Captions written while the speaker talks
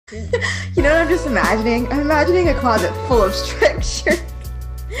You know what I'm just imagining? I'm imagining a closet full of striped shirts.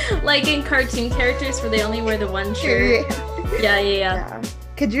 Like in cartoon characters where they only wear the one shirt. Yeah.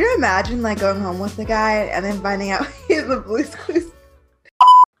 Could you imagine like going home with the guy and then finding out he's the Blue's Clues?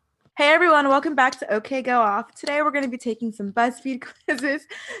 Hey everyone, welcome back to OK Go Off. Today we're going to be taking some BuzzFeed quizzes.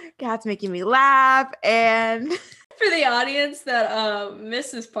 Cat's making me laugh, and for the audience that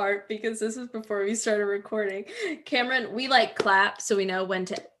missed this part, because this is before we started recording, Kamryn, we like clap so we know when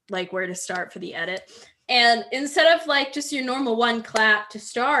to like where to start for the edit. And instead of like just your normal one clap to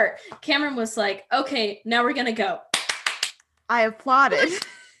start, Kamryn was like, okay, now we're gonna go. I applauded.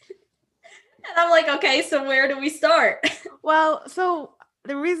 And I'm like, okay, so where do we start? Well, so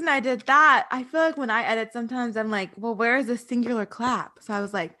the reason I did that, I feel like when I edit, sometimes I'm like, well, where is the singular clap? So I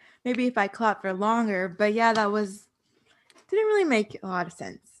was like, maybe if I clap for longer, but yeah, didn't really make a lot of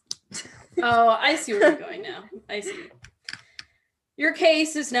sense. Oh, I see where you're going now. I see. Your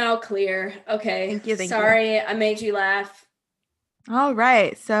case is now clear. Okay. Thank you. Sorry, I made you laugh. All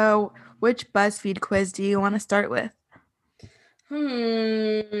right. So which BuzzFeed quiz do you want to start with?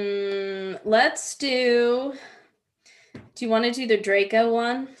 Let's do you want to do the Draco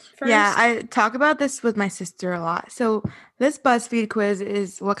one first? Yeah, I talk about this with my sister a lot. So this BuzzFeed quiz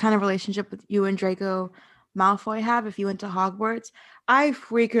is what kind of relationship with you and Draco Malfoy have if you went to Hogwarts. I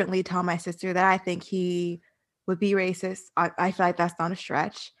frequently tell my sister that I think he would be racist. I feel like that's not a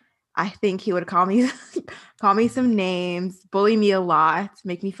stretch. I think he would call me some names, bully me a lot,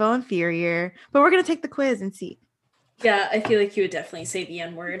 make me feel inferior. But we're gonna take the quiz and see. Yeah, I feel like you would definitely say the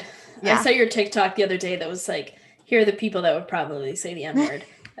N-word. Yeah. I saw your TikTok the other day that was like, here are the people that would probably say the N-word.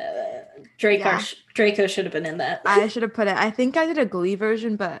 Draco should have been in that. I should have put it. I think I did a Glee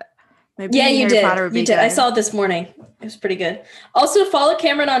version, but maybe yeah, you Harry Potter would be you did. good. I saw it this morning. It was pretty good. Also, follow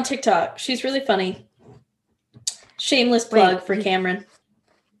Kamryn on TikTok. She's really funny. Shameless plug for Kamryn.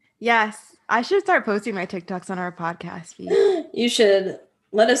 Yes, I should start posting my TikToks on our podcast feed. You should.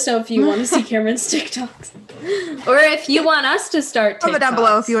 Let us know if you want to see Kamryn's TikToks. Or if you want us to start TikToks. Comment down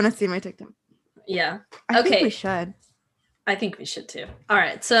below if you want to see my TikTok. Yeah. I think we should. I think we should too. All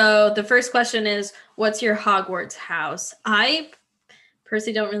right. So the first question is, what's your Hogwarts house? I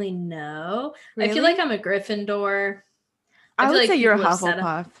personally don't really know. Really? I feel like I'm a Gryffindor. I would say you're a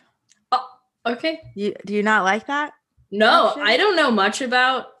Hufflepuff. Okay. Do you not like that? No, option? I don't know much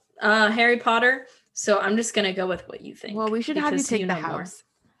about Harry Potter, so I'm just going to go with what you think. Well, we should have you take the house.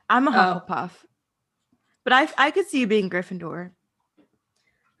 More. I'm a Hufflepuff. But I could see you being Gryffindor.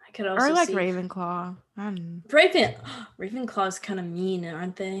 I could also or like Ravenclaw. I don't know. Ravenclaw's kind of mean,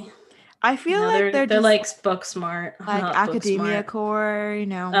 aren't they? I feel like they're just, like book smart. Like Academia Core, you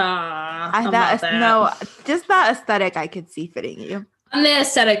know. that. No, just that aesthetic I could see fitting you. I'm the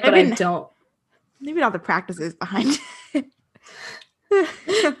aesthetic, but I don't. Maybe not the practices behind it.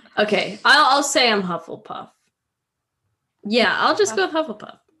 Okay, I'll say I'm Hufflepuff. Yeah, I'll just go with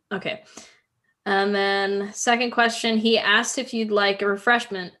Hufflepuff. Okay. And then second question, he asked if you'd like a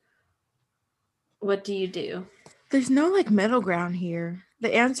refreshment. What do you do? There's no like middle ground here.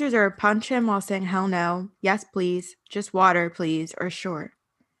 The answers are punch him while saying hell no, yes please, just water please, or sure.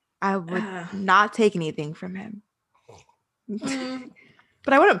 I would not take anything from him.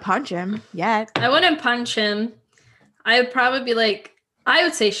 But I wouldn't punch him yet. I wouldn't punch him. I would probably be like, I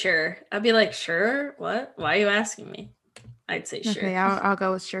would say sure. I'd be like, sure? What? Why are you asking me? I'd say sure. Okay, I'll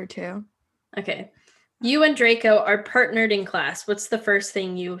go with sure too. Okay. You and Draco are partnered in class. What's the first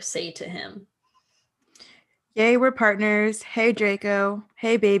thing you say to him? Yay, we're partners. Hey, Draco.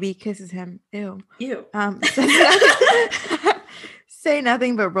 Hey, baby. Kisses him. Ew. Say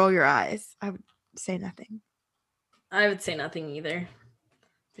nothing but roll your eyes. I would say nothing. I would say nothing either.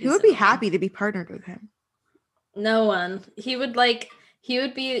 Who would be happy to be partnered with him? No one. I feel like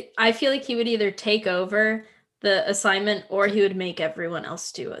he would either take over the assignment or he would make everyone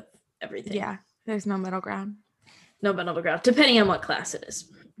else do it, everything. Yeah, there's no middle ground. No middle ground, depending on what class it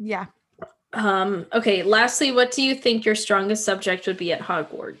is. Yeah. Okay, lastly, what do you think your strongest subject would be at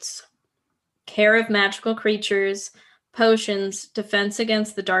Hogwarts? Care of magical creatures, potions, defense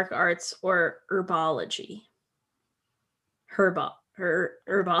against the dark arts, or herbology? Herbology.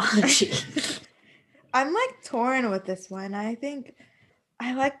 I'm like torn with this one. I think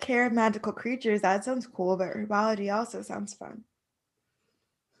I like care of magical creatures. That sounds cool, but herbology also sounds fun.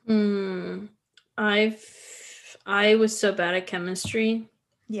 I was so bad at chemistry.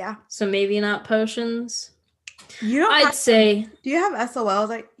 Yeah. So maybe not potions. Do you have SOLs?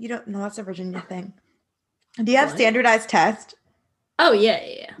 Like you don't know, that's a Virginia thing. Do you have standardized tests? Oh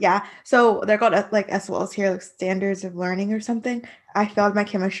yeah. Yeah. So they're called like SOLs here, like standards of learning or something. I failed my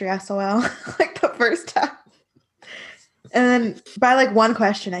chemistry SOL like the first time. And then by like one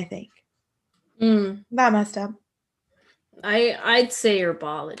question, I think. That messed up. I'd say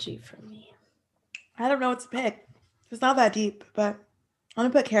herbology for me. I don't know what to pick. It's not that deep, but I'm gonna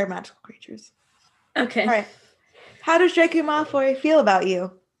put care of magical creatures. Okay. All right. How does Draco Malfoy feel about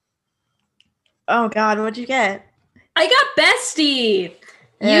you? Oh God, what'd you get? I got bestie.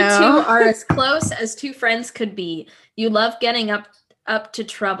 You two are as close as two friends could be. You love getting up to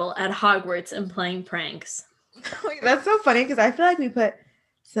trouble at Hogwarts and playing pranks. That's so funny because I feel like we put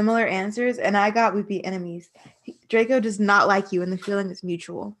similar answers, and I got we'd be enemies. Draco does not like you, and the feeling is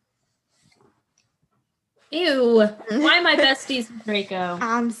mutual. Ew. Why my besties Draco?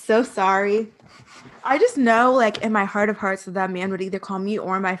 I'm so sorry. I just know, like, in my heart of hearts, that man would either call me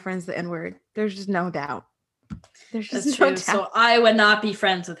or my friends the N-word. There's just no doubt. There's just That's no true. doubt. So I would not be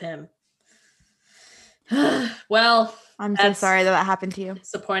friends with him. Well, I'm so sorry that happened to you.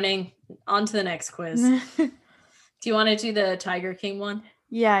 Disappointing. On to the next quiz. Do you want to do the Tiger King one?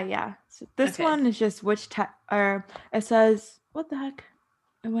 Yeah. So this one is just it says, what the heck?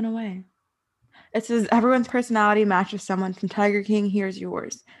 It went away. It says everyone's personality matches someone from Tiger King. Here's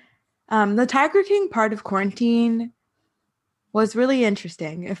yours. The Tiger King part of quarantine was really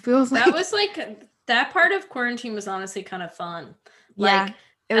interesting. It feels like that part of quarantine was honestly kind of fun. Yeah, like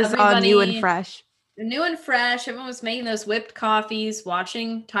it was all new and fresh. New and fresh. Everyone was making those whipped coffees,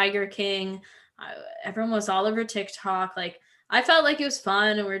 watching Tiger King. Everyone was all over TikTok. Like I felt like it was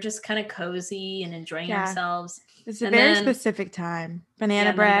fun, and we are just kind of cozy and enjoying ourselves. It's a very specific time.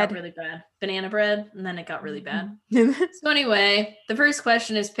 Banana bread. It got really bad. Banana bread, and then it got really bad. So anyway, the first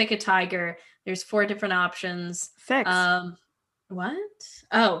question is pick a tiger. There's 4 different options. 6. What?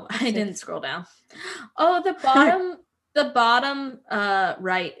 Oh, I didn't scroll down. Oh, the bottom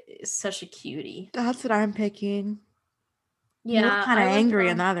right is such a cutie. That's what I'm picking. Yeah. You look kind of angry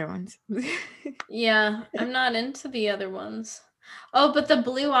in the other ones. Yeah, I'm not into the other ones. Oh, but the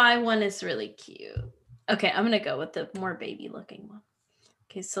blue eye one is really cute. Okay, I'm gonna go with the more baby looking one.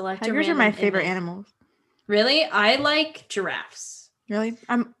 Okay, select Tigers are my favorite animals. Really? I like giraffes. Really?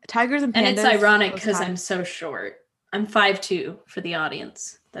 Tigers and pandas. And it's ironic because I'm so short. I'm 5'2" for the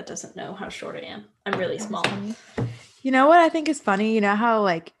audience that doesn't know how short I am. I'm really small. You know what I think is funny? You know how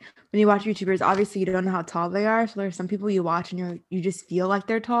like when you watch YouTubers, obviously you don't know how tall they are. So there's some people you watch and you just feel like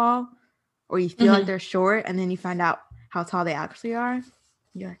they're tall, or you feel like they're short, and then you find out how tall they actually are.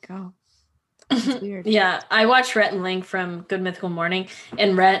 You're like, oh. That's weird. Yeah, I watch Rhett and Link from Good Mythical Morning,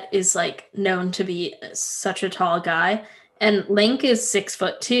 and Rhett is like known to be such a tall guy, and Link is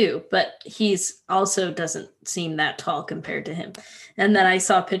 6'2", but he's also doesn't seem that tall compared to him. And then I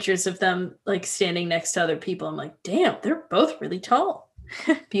saw pictures of them like standing next to other people. I'm like, damn, they're both really tall.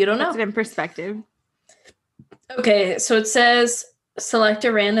 But you don't know. That's it in perspective. Okay, so it says select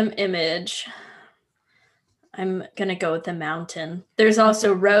a random image. I'm going to go with the mountain. There's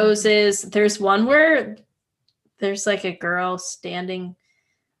also roses. There's one where there's like a girl standing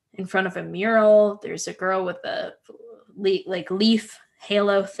in front of a mural. There's a girl with a leaf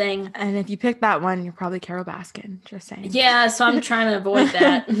halo thing. And if you pick that one, you're probably Carol Baskin. Just saying. Yeah, so I'm trying to avoid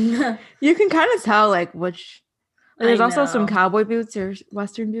that. You can kind of tell like which. There's also some cowboy boots or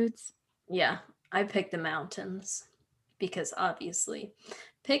Western boots. Yeah, I picked the mountains because obviously.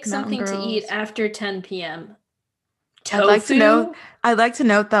 Pick something to eat after 10 p.m. Tofu? I'd like to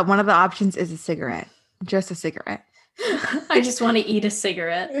note that one of the options is a cigarette. Just a cigarette. I just want to eat a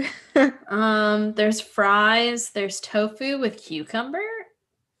cigarette. There's fries. There's tofu with cucumber,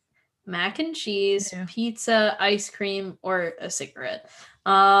 mac and cheese, pizza, ice cream, or a cigarette.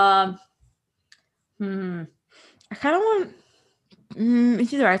 I kind of want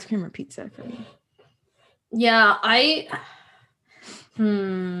it's either ice cream or pizza for me. Yeah, I'm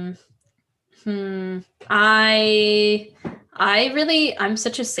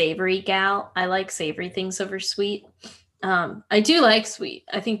such a savory gal. I like savory things over sweet. I do like sweet.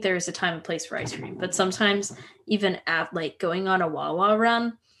 I think there's a time and place for ice cream, but sometimes even at like going on a Wawa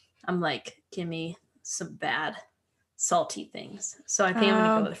run, I'm like, give me some bad salty things. So I think I'm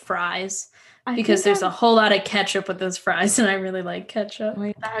gonna go with fries because there's a whole lot of ketchup with those fries, and I really like ketchup.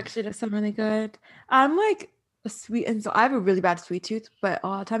 Wait, that actually does sound really good. I'm like a sweet, and so I have a really bad sweet tooth, but a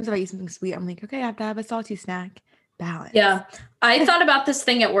lot of times if I eat something sweet, I'm like, okay, I have to have a salty snack. Balance. Yeah. I thought about this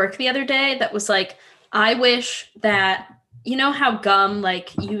thing at work the other day that was like, I wish that, you know how gum, like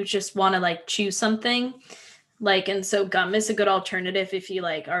you just want to like chew something, like, and so gum is a good alternative if you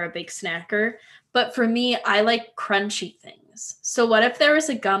like are a big snacker. But for me, I like crunchy things. So what if there was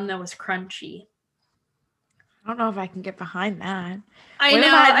a gum that was crunchy? don't know if I can get behind that. I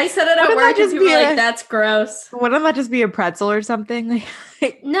know. I said it at work and people were like, that's gross. Wouldn't that just be a pretzel or something?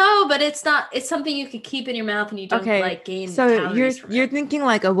 No, but it's not. It's something you could keep in your mouth and you don't like gain calories from you're thinking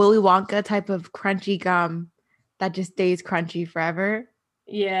like a Willy Wonka type of crunchy gum that just stays crunchy forever.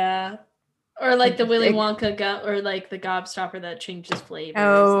 Yeah. Or like the Willy Wonka gum or like the gobstopper that changes flavors.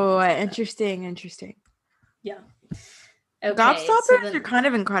 Oh, interesting. Yeah. Okay, Gobstoppers are kind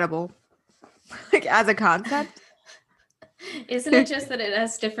of incredible. Like as a concept. Isn't it just that it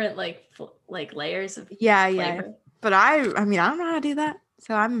has different like layers of flavor? Yeah. But I mean, I don't know how to do that,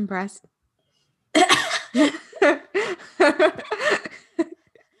 so I'm impressed.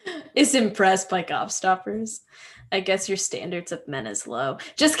 Is impressed by gobstoppers. I guess your standards of men is low.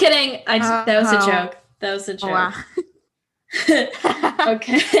 Just kidding. That was a joke. That was a joke. Wow.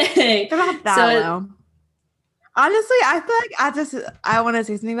 Okay. They're not that low. Honestly, I feel like I want to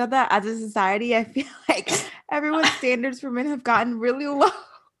say something about that. As a society, I feel like everyone's standards for men have gotten really low.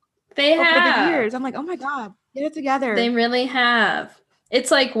 They have. Over the years. I'm like, oh my God, get it together. They really have. It's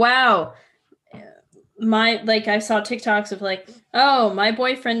like, wow. I saw TikToks of like, oh, my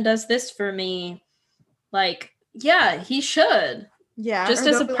boyfriend does this for me. Like, yeah, he should. Yeah. Just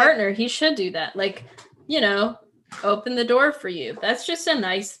as a partner, he should do that. Like, open the door for you. That's just a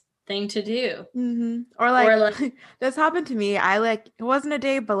nice thing to do. Mm-hmm. Or like this happened to me. It wasn't a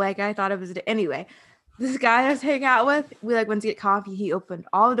date, but like I thought it was a date. Anyway, this guy I was hanging out with, we like went to get coffee. He opened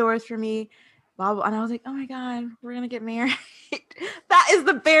all the doors for me, blah, blah, and I was like, oh my God, we're gonna get married. That is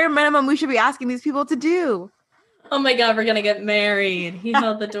the bare minimum we should be asking these people to do. Oh my God, we're gonna get married. He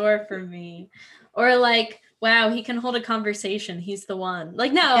held the door for me. Or like, wow, he can hold a conversation. He's the one.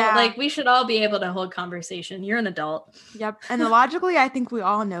 Like, no, like we should all be able to hold conversation. You're an adult. Yep. And logically, I think we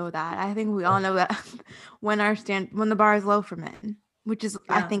all know that. I think we all know that when the bar is low for men, which is,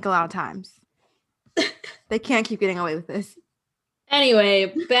 I think, a lot of times. They can't keep getting away with this.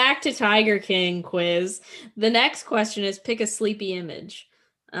 Anyway, back to Tiger King quiz. The next question is pick a sleepy image.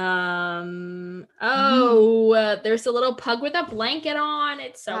 There's a little pug with a blanket on.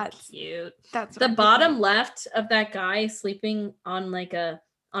 It's so cute. That's the bottom left of that guy sleeping on a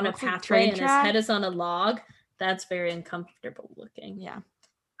pathway and his head is on a log. That's very uncomfortable looking. Yeah.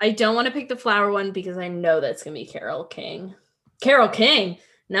 I don't want to pick the flower one because I know that's gonna be Carole King. Carole King.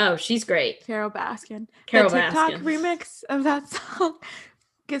 No, she's great. Carole Baskin. The TikTok remix of that song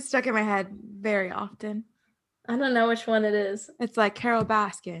gets stuck in my head very often. I don't know which one it is. It's like Carole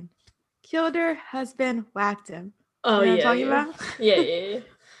Baskin. Killed her husband, whacked him. Oh, you know what I'm talking about? Yeah.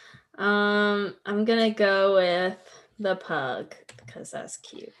 I'm going to go with the pug because that's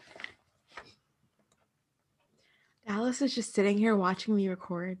cute. Dallas is just sitting here watching me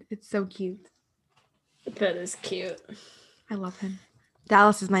record. It's so cute. That is cute. I love him.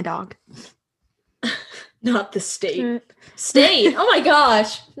 Dallas is my dog. Not the state. State. Oh my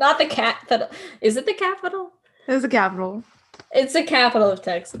gosh. Not the capital. Is it the capital? It's the capital. It's the capital of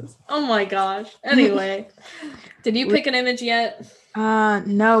Texas. Oh my gosh. Anyway. Did you pick an image yet?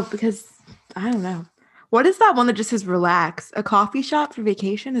 No, because I don't know. What is that one that just says relax? A coffee shop for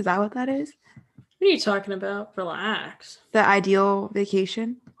vacation? Is that what that is? What are you talking about? Relax. The ideal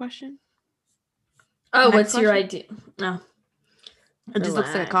vacation question? Oh, what's your ideal? No. It just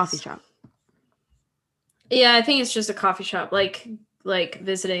looks like a coffee shop. Yeah, I think it's just a coffee shop, like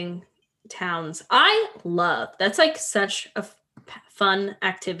visiting towns. That's like such a fun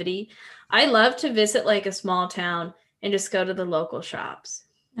activity. I love to visit like a small town and just go to the local shops.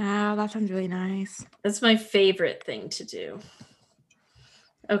 Oh, that sounds really nice. That's my favorite thing to do.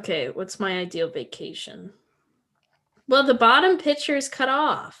 Okay, what's my ideal vacation? Well, the bottom picture is cut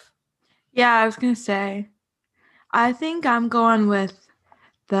off. Yeah, I was going to say. I think I'm going with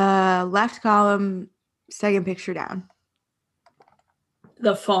the left column, second picture down.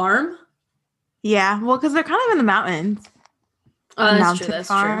 The farm? Yeah, well, because they're kind of in the mountains. Oh, that's true. That's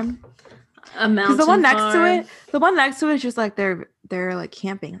true. A mountain. The one next to it is just like they're like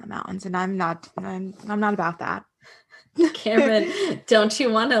camping in the mountains, and I'm not about that. Kamryn, don't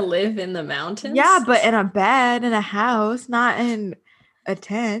you want to live in the mountains? Yeah, but in a bed, in a house, not in a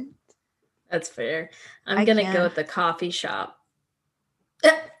tent. That's fair. I'm going to go with the coffee shop.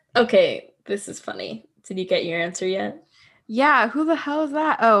 Okay, this is funny. Did you get your answer yet? Yeah, who the hell is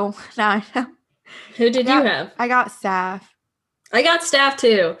that? Oh, now I know. Who did you have? I got staff. I got staff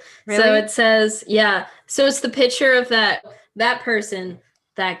too. Really? So it says, yeah. So it's the picture of that person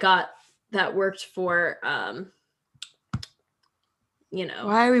that worked for, Why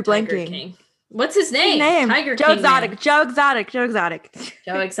are we blanking? What's his name? Tiger King. Joe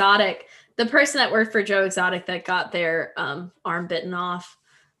Exotic. The person that worked for Joe Exotic that got their arm bitten off.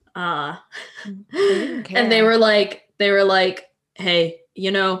 uh They didn't and care. they were like, hey,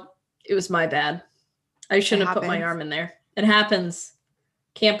 it was my bad. I It shouldn't have put my happens. arm in there. It happens.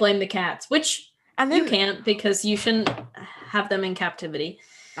 Can't blame the cats, which And you then can't, because you shouldn't have them in captivity.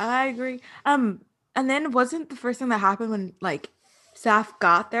 I agree. And then wasn't the first thing that happened when like Saf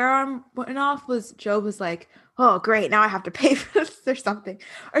got their arm went off was Joe was like, "Oh, great, now I have to pay for this or something,"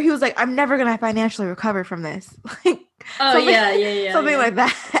 or he was like, "I'm never gonna financially recover from this," like Oh something, yeah, yeah, yeah, something yeah. like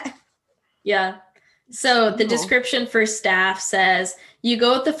that. Yeah. So the Evil. description for staff says, you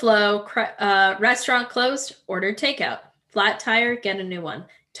go with the flow, restaurant closed, order takeout. Flat tire, get a new one.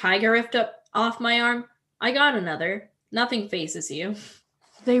 Tiger ripped up off my arm, I got another. Nothing phases you.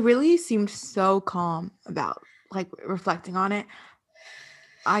 They really seemed so calm about like reflecting on it.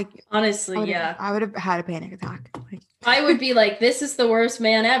 I Honestly, yeah. I would have had a panic attack. Like, I would be like, this is the worst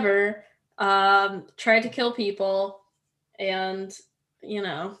man ever. Tried to kill people, and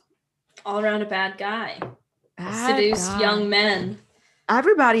all around a bad guy. bad Seduced young guy. men.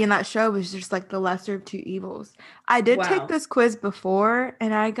 Everybody in that show was just like the lesser of two evils. I did take Wow. this quiz before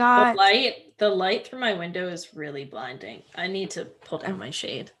and I The got light, the light through my window is really blinding. I need to pull down my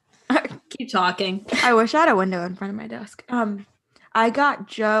shade. Keep talking. I wish I had a window in front of my desk. I got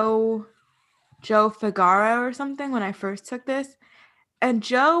Joe Figaro or something when I first took this. And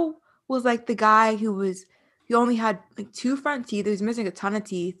Joe was like the guy he only had like two front teeth. He was missing a ton of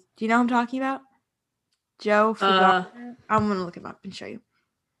teeth. Do you know what I'm talking about? Joe Figaro. Uh, I'm gonna look him up and show you.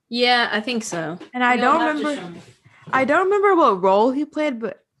 yeah, I think so. And I You'll don't have to remember show me. I don't remember what role he played,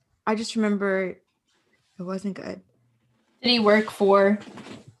 but I just remember it wasn't good. Did he work for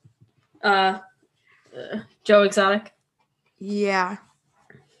Joe Exotic? Yeah.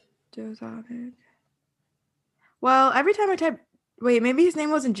 Joe Exotic. Well, every time I type, wait, maybe his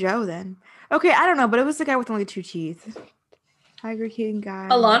name wasn't Joe then. Okay, I don't know, but it was the guy with only two teeth. Tiger King guy.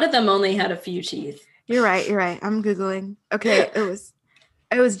 A lot of them only had a few teeth. You're right. I'm Googling. Okay,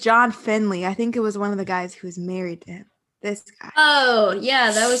 it was John Finley. I think it was one of the guys who was married to him. This guy. Oh,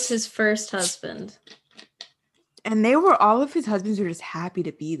 yeah, that was his first husband. And all of his husbands were just happy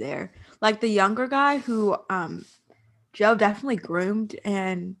to be there. Like the younger guy who Joe definitely groomed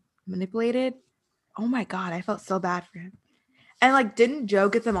and manipulated. Oh my God, I felt so bad for him. And like, didn't Joe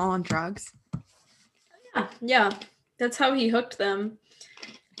get them all on drugs? Yeah. That's how he hooked them.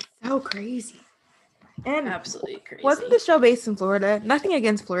 So crazy. And absolutely crazy. Wasn't the show based in Florida? Nothing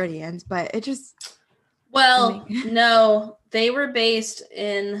against Floridians, but it just. Well, no, they were based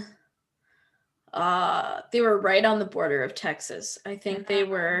in. They were right on the border of Texas. I think they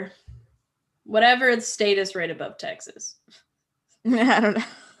were. Whatever the state is right above Texas. I don't know.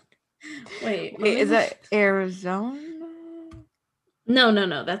 Wait, is that Arizona?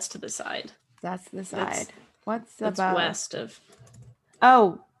 No, that's to the side. That's the side. That's about west of?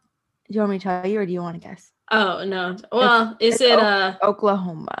 Oh, do you want me to tell you, or do you want to guess? Oh no. Well, it's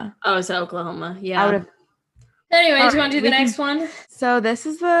Oklahoma? Oh, it's Oklahoma. Yeah. I would have. Anyways, you want to do the next one? So this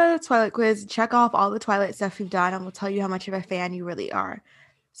is the Twilight quiz. Check off all the Twilight stuff you've done, and we'll tell you how much of a fan you really are.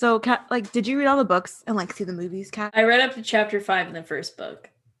 So, Kat, like, did you read all the books and like see the movies, Kat? I read up to chapter 5 in the first book.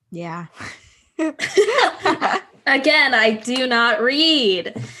 Yeah. Again, I do not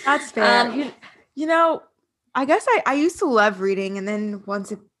read. That's fair. I guess I used to love reading, and then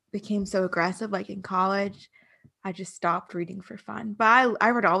once it became so aggressive, like in college, I just stopped reading for fun. But I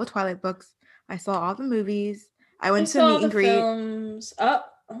read all the Twilight books. I saw all the movies. I went to meet and greet. Films. Oh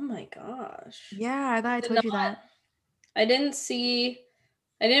my gosh. Yeah, I thought I told you that. I didn't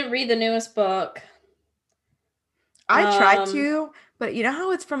read the newest book. I tried to, but you know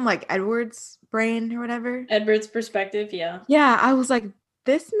how it's from like Edward's brain or whatever? Edward's perspective, yeah. Yeah, I was like,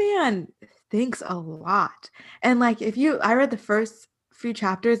 this man thinks a lot. And like I read the first few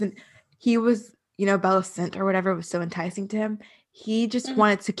chapters and he was, Belicent or whatever was so enticing to him. He just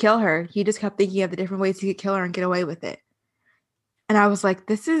wanted to kill her. He just kept thinking of the different ways he could kill her and get away with it. And I was like,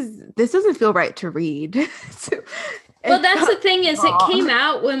 this doesn't feel right to read. Well, that's the thing is it came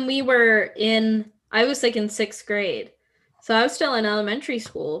out when I was like in 6th grade. So I was still in elementary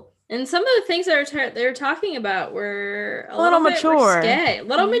school. And some of the things that they were talking about were a little mature. Risque, a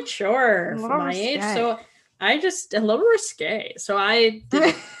little mature for my age. So a little risque. So I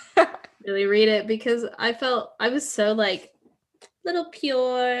didn't really read it because I felt I was so like little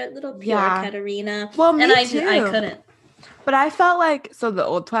pure Katerina. Well, me too. I couldn't. But I felt like, so the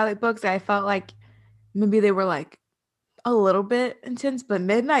old Twilight books, I felt like maybe they were like a little bit intense, but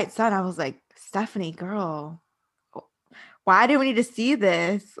Midnight Sun, I was like, Stephanie, girl, why do we need to see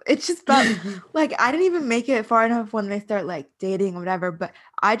this? It just felt like I didn't even make it far enough when they start like dating or whatever, but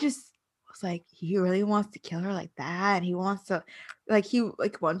I just was like, he really wants to kill her like that. And he wants to, like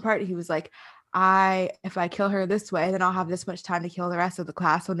one part, he was like, if I kill her this way, then I'll have this much time to kill the rest of the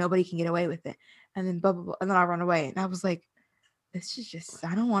class so nobody can get away with it. And then blah, blah, blah. And then I'll run away. And I was like, this is just,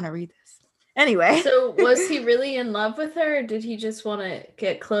 I don't want to read this. Anyway. So was he really in love with her, or did he just want to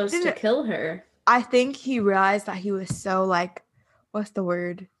get close to kill her? I think he realized that he was so like, what's the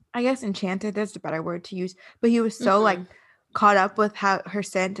word? I guess enchanted. That's a better word to use. But he was so like caught up with her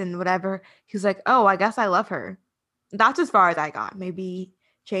scent and whatever. He was like, oh, I guess I love her. That's as far as I got. Maybe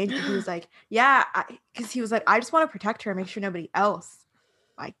changed. But he was like, yeah, because he was like, I just want to protect her, make sure nobody else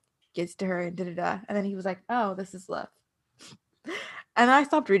like gets to her and da-da-da. And then he was like, oh, this is love. And I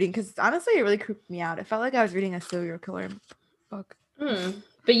stopped reading because honestly, it really creeped me out. It felt like I was reading a serial killer book.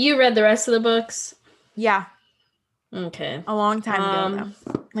 But you read the rest of the books? Yeah. Okay. A long time ago,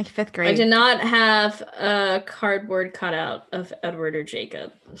 though. Like 5th grade. I did not have a cardboard cutout of Edward or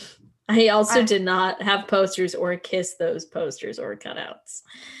Jacob. I also did not have posters or kiss those posters or cutouts.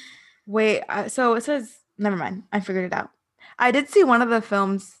 Wait, so it says, never mind. I figured it out. I did see one of the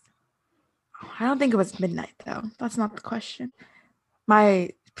films. I don't think it was Midnight, though. That's not the question. My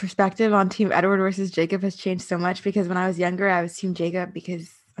perspective on Team Edward versus Jacob has changed so much because when I was younger, I was Team Jacob because,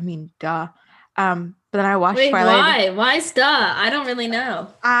 I mean, duh. But then I watched Twilight. Why? Why duh? I don't really know.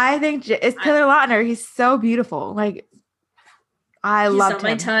 I think it's Taylor Lautner. He's so beautiful. Like, I loved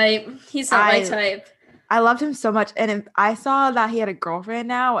him. He's not my type. He's not my type. I loved him so much. And I saw that he had a girlfriend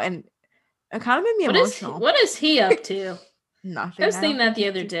now, and it kind of made me emotional. What is he up to? Nothing. I was thinking that the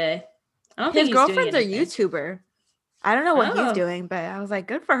other day. I don't His think girlfriend's a YouTuber. I don't know what he's doing, but I was like,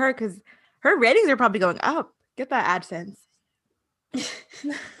 good for her because her ratings are probably going up. Get that AdSense.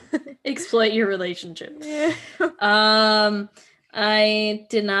 Exploit your relationship. Yeah. I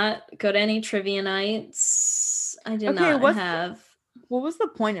did not go to any trivia nights. I did not have. What was the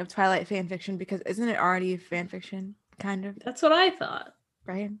point of Twilight fan fiction? Because isn't it already fan fiction, kind of? That's what I thought.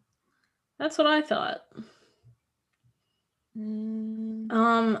 Right? That's what I thought.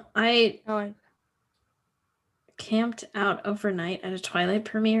 I camped out overnight at a Twilight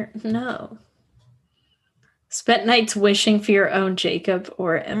premiere? No. Spent nights wishing for your own Jacob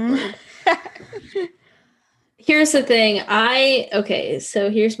or Edward. Here's the thing. So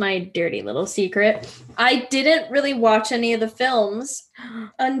here's my dirty little secret. I didn't really watch any of the films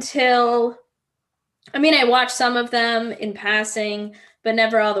until, I watched some of them in passing, but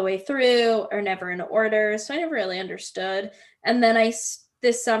never all the way through or never in order. So I never really understood. And then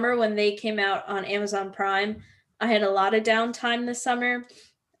this summer when they came out on Amazon Prime, I had a lot of downtime this summer.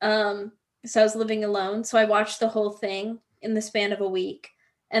 So I was living alone. So I watched the whole thing in the span of a week.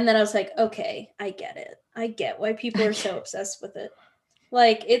 And then I was like, okay, I get it. I get why people are so obsessed with it.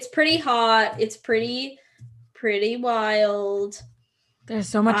 Like, it's pretty hot. It's pretty wild. There's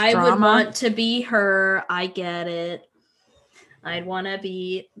so much drama. I would want to be her. I get it. I'd want to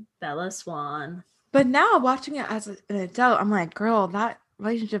be Bella Swan. But now watching it as an adult, I'm like, girl, that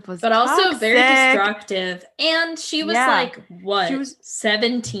relationship was but toxic. Also very destructive. And she was like, what? She was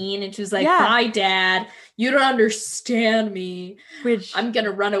 17 and she was like, bye, Dad. You don't understand me. I'm going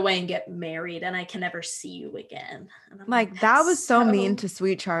to run away and get married and I can never see you again. And I'm like, that was so mean to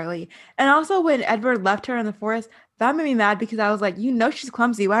sweet Charlie. And also when Edward left her in the forest, that made me mad because I was like, she's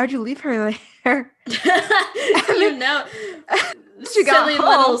clumsy. Why would you leave her there? She got silly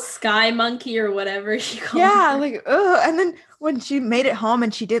little sky monkey or whatever she called her. Like, ugh. And then when she made it home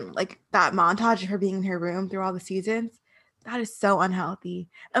and she didn't like that montage of her being in her room through all the seasons, that is so unhealthy.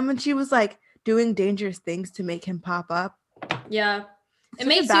 And when she was like doing dangerous things to make him pop up. Yeah. It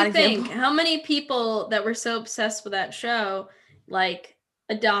makes you think how many people that were so obsessed with that show, like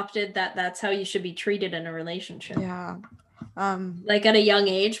adopted that's how you should be treated in a relationship. Yeah. Like at a young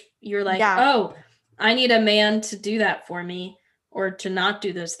age, you're like, oh, I need a man to do that for me. Or to not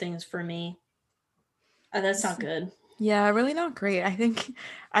do those things for me. That's not good. Yeah, really not great. I think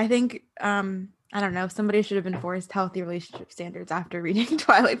I don't know, somebody should have enforced healthy relationship standards after reading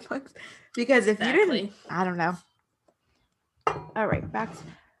Twilight books. Because if you didn't, I don't know. All right, back to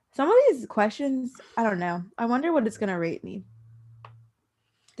some of these questions, I don't know. I wonder what it's gonna rate me.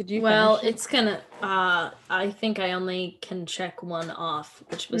 Did you it's gonna I think I only can check one off,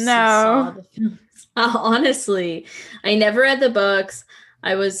 which was saw the films. Honestly, I never read the books.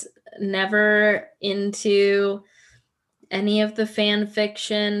 I was never into any of the fan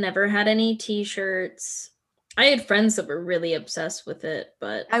fiction, never had any t-shirts. I had friends that were really obsessed with it,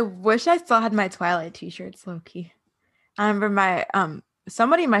 but I wish I still had my Twilight t-shirts, low-key. I remember my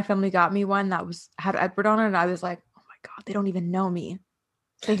somebody in my family got me one that had Edward on it, and I was like, oh my god, they don't even know me.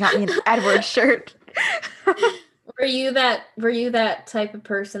 They got me an Edward shirt. Were you that type of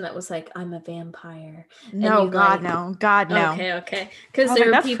person that was like, I'm a vampire? And No, you God, like, no. God, no. okay. Because I was there like,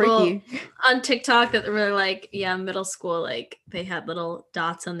 were that's people freaky. on TikTok that were like, yeah, middle school, like they had little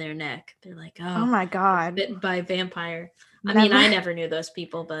dots on their neck. They're like, Oh oh, my God. bitten by a vampire. I mean, Never. I never knew those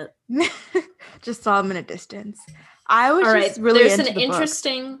people, but Just saw them in a distance. I was all just right. really There's an into the books.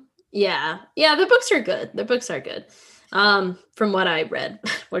 interesting, yeah. Yeah, the books are good. The books are good. From what I read,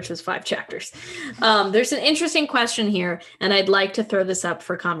 which was 5 chapters. There's an interesting question here, and I'd like to throw this up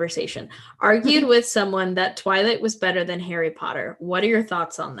for conversation. Argued with someone that Twilight was better than Harry Potter. What are your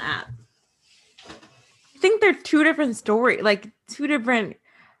thoughts on that? I think they're two different stories, like two different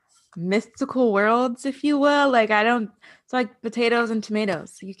mystical worlds, if you will. Like I don't. It's like potatoes and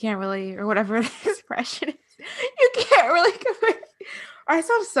tomatoes. You can't really, or whatever the expression is. You can't really compare. I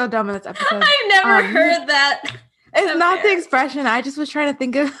sound so dumb in this episode. I've never heard that. It's not the expression. I just was trying to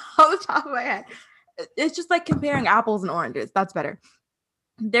think of off the top of my head. It's just like comparing apples and oranges. That's better.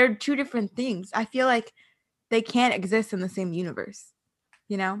 They're two different things. I feel like they can't exist in the same universe.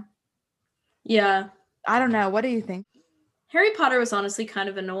 You know? Yeah. I don't know. What do you think? Harry Potter was honestly kind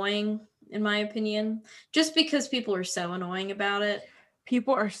of annoying, in my opinion, just because people are so annoying about it.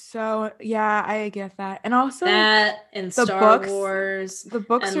 People are so, yeah, I get that. And also that and the Star books, Wars. The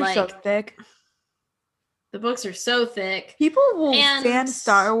books are so thick. The books are so thick. People will stand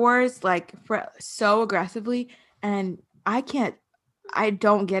Star Wars like so aggressively, and I don't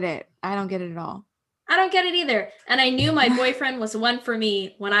get it. I don't get it at all. I don't get it either. And I knew my boyfriend was the one for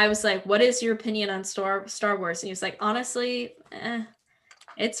me when I was like, what is your opinion on Star Wars? And he was like, honestly,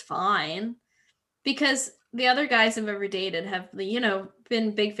 it's fine. Because the other guys I've ever dated have,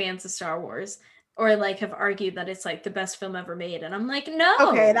 been big fans of Star Wars, or like have argued that it's like the best film ever made. And I'm like, no.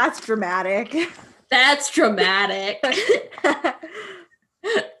 Okay, that's dramatic. That's dramatic. I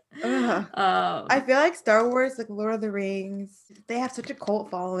feel like Star Wars, like Lord of the Rings, they have such a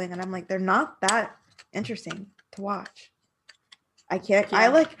cult following, and I'm like, they're not that interesting to watch. I can't. Yeah. I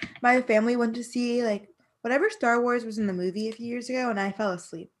like my family went to see like whatever Star Wars was in the movie a few years ago, and I fell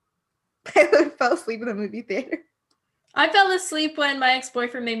asleep. I fell asleep in the movie theater. I fell asleep when my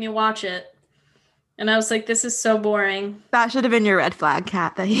ex-boyfriend made me watch it. And I was like, this is so boring. That should have been your red flag,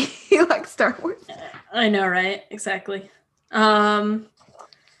 Kat, that he likes Star Wars. I know, right? Exactly. Let's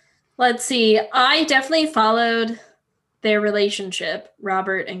see. I definitely followed their relationship,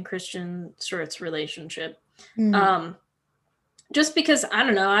 Robert and Kristen Stewart's relationship. Mm-hmm. Just because, I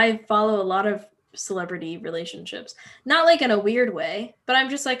don't know, I follow a lot of celebrity relationships. Not like in a weird way, but I'm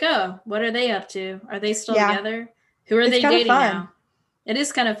just like, oh, what are they up to? Are they still together? Who are they dating now? It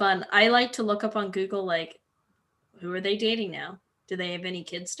is kind of fun. I like to look up on Google, like, who are they dating now? Do they have any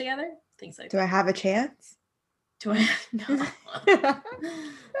kids together? Things like that. Do I have a chance? Do I?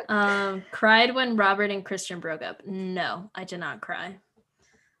 No. Cried when Robert and Kristen broke up. No, I did not cry.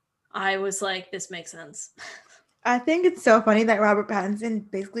 I was like, this makes sense. I think it's so funny that Robert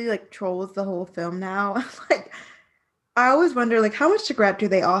Pattinson basically like trolls the whole film now. Like, I always wonder, like, how much regret do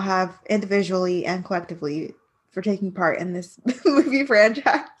they all have individually and collectively for taking part in this movie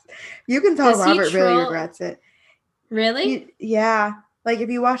franchise? You can tell Robert really regrets it. Really? Yeah. Like, if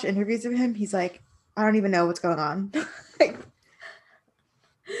you watch interviews of him, he's like, I don't even know what's going on. Like,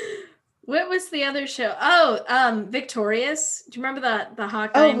 what was the other show? Oh, Victorious. Do you remember the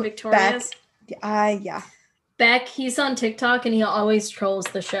hot guy in Victorious? Yeah. Beck, he's on TikTok and he always trolls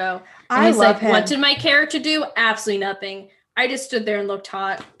the show. And he's love like, him. What did my character do? Absolutely nothing. I just stood there and looked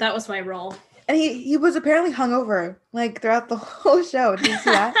hot. That was my role. And he was apparently hungover like throughout the whole show. Did you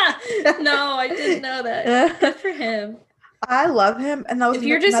see that? No, I didn't know that. Good for him. I love him. And that was if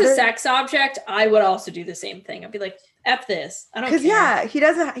you're just a sex object, I would also do the same thing. I'd be like, F this. I don't care. Because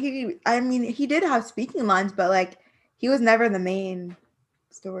he did have speaking lines, but like he was never the main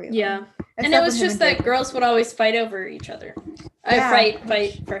story. Yeah. And it was just that girls would always fight over each other. Fight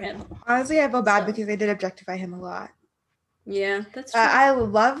for him. Honestly, I feel bad because they did objectify him a lot. Yeah, that's true. I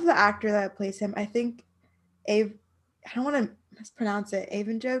love the actor that plays him. I think I don't want to mispronounce it.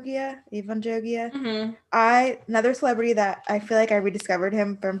 Evanjogia. Mm-hmm. Another celebrity that I feel like I rediscovered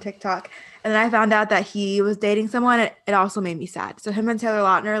him from TikTok, and then I found out that he was dating someone. It also made me sad. So him and Taylor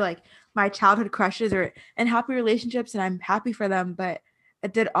Lautner, like my childhood crushes, are in happy relationships, and I'm happy for them. But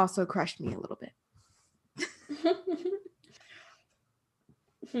it did also crush me a little bit.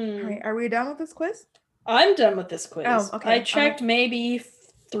 All right, are we done with this quiz? I'm done with this quiz. Oh, okay. I checked maybe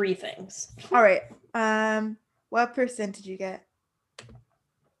 3 things. All right. What percent did you get?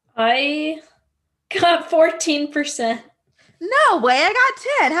 I got 14%. No way, I got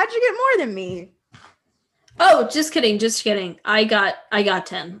 10. How'd you get more than me? Oh, just kidding. I got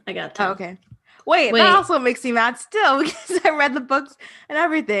 10. Oh, okay. Wait, Wait. that also makes me mad still because I read the books and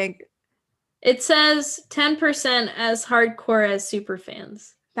everything. It says 10% as hardcore as super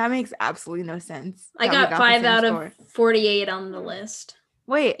fans. That makes absolutely no sense. I that we got 5 the same out score. of 48 on the list.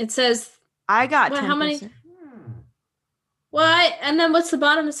 Wait, It says I got 10%. how many? What? And then what's the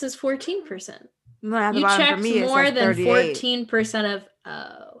bottom? It says 14%. No, at the You bottom for checked me, it more says than 38. 14% of.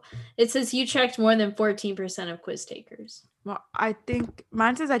 Oh, it says you checked more than 14% of quiz takers. Well, I think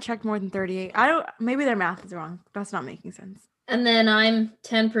mine says I checked more than 38. I don't. Maybe their math is wrong. That's not making sense. And then I'm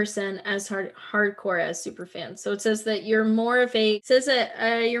 10% as hardcore as super fan. So it says that you're more of a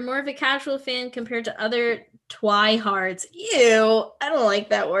casual fan compared to other twihards. Ew, I don't like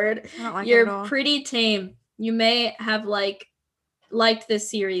that word. I don't like it You're at all. pretty tame. You may have liked this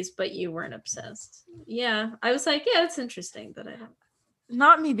series, but you weren't obsessed. Yeah, I was like, yeah, it's interesting, but I don't.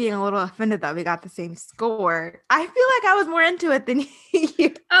 Not me being a little offended that we got the same score. I feel like I was more into it than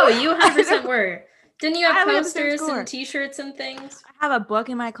you. Oh, you 100% were. Didn't you have I have the same posters score. and t-shirts and things? I have a book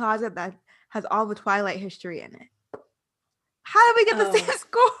in my closet that has all the Twilight history in it. How did we get the same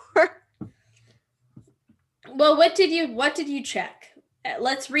score? Well, what did you check?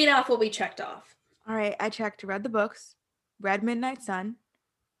 Let's read off what we checked off. All right, I checked, read the books, read Midnight Sun,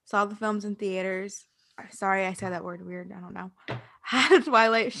 saw the films in theaters. Sorry, I said that word weird. I don't know. Had a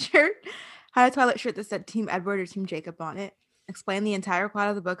Twilight shirt that said Team Edward or Team Jacob on it. Explained the entire plot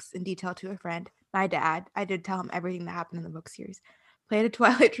of the books in detail to a friend. My dad. I did tell him everything that happened in the book series. Played a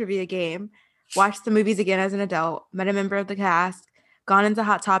Twilight trivia game. Watched the movies again as an adult. Met a member of the cast. Gone into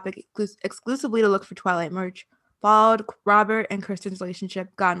Hot Topic exclusively to look for Twilight merch. Followed Robert and Kristen's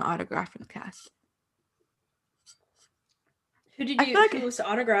relationship. Got an autograph from the cast. Whose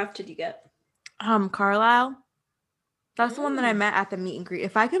autograph did you get? Carlisle. That's the one that I met at the meet and greet.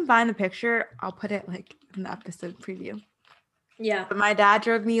 If I can find the picture, I'll put it like in the episode preview. Yeah. But my dad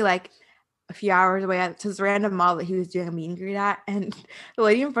drove me like a few hours away to this random mall that he was doing a meet and greet at, and the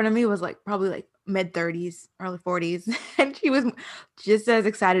lady in front of me was like probably like mid-30s, early 40s, and she was just as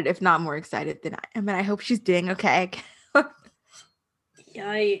excited, if not more excited than I am, and I hope she's doing okay.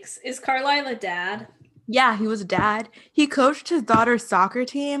 Yikes. Is Carlisle a dad? Yeah, he was a dad. He coached his daughter's soccer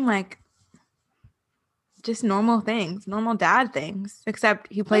team, like just normal things, normal dad things,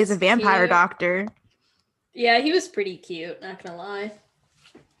 except he plays a vampire doctor. Yeah, he was pretty cute, not gonna lie.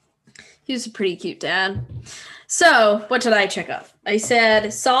 He was a pretty cute dad. So, what did I check off? I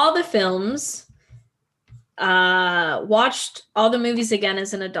said, saw the films, watched all the movies again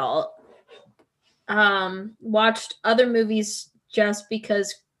as an adult, watched other movies just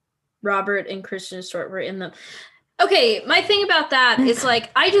because Robert and Kristen Stewart were in them. Okay, my thing about that is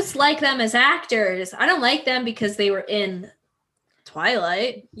like, I just like them as actors. I don't like them because they were in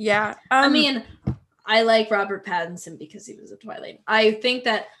Twilight. Yeah. I mean, I like Robert Pattinson because he was a Twilight. I think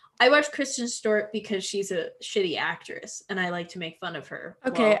that I watch Kristen Stewart because she's a shitty actress and I like to make fun of her.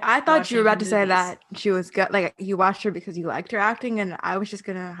 Okay, I thought you were about to say that she was good. Like you watched her because you liked her acting, and I was just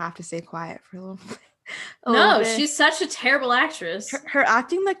gonna have to stay quiet for a little bit. No, she's such a terrible actress. Her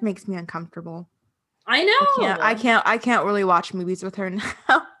acting like makes me uncomfortable. I know. I can't really watch movies with her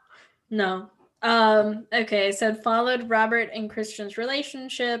now. No. Okay, I said followed Robert and Kristen's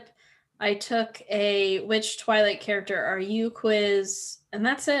relationship. I took a which Twilight character are you quiz, and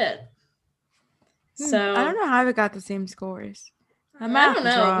that's it. So I don't know how we got the same scores. I don't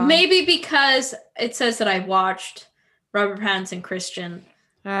know. Maybe because it says that I watched Robert Pattinson Christian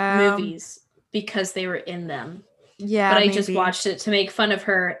movies because they were in them. Yeah, but I just watched it to make fun of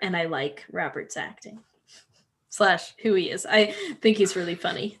her, and I like Robert's acting / who he is. I think he's really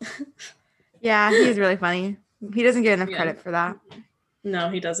funny. Yeah, he's really funny. He doesn't get enough credit for that.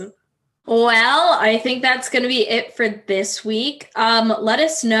 No, he doesn't. Well, I think that's going to be it for this week. Let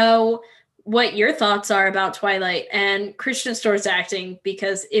us know what your thoughts are about Twilight and Kristen Stewart's acting,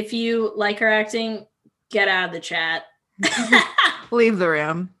 because if you like her acting, get out of the chat. Leave the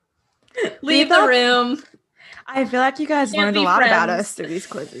room. Leave the room. I feel like you guys learned a lot about us through these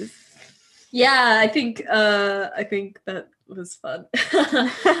quizzes. Yeah, I think that was fun.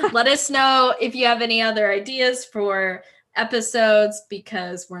 Let us know if you have any other ideas for episodes,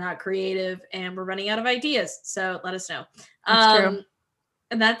 because we're not creative and we're running out of ideas. So let us know. That's true.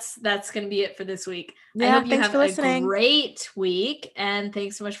 And that's going to be it for this week. Yeah, I hope you have a great week, and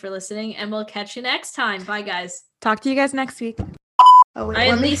thanks so much for listening, and we'll catch you next time. Bye, guys. Talk to you guys next week. Oh, wait,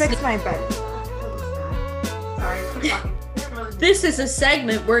 let me fix my bed. Sorry. This is a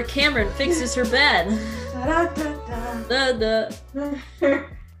segment where Kamryn fixes her bed. Does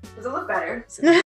it look better?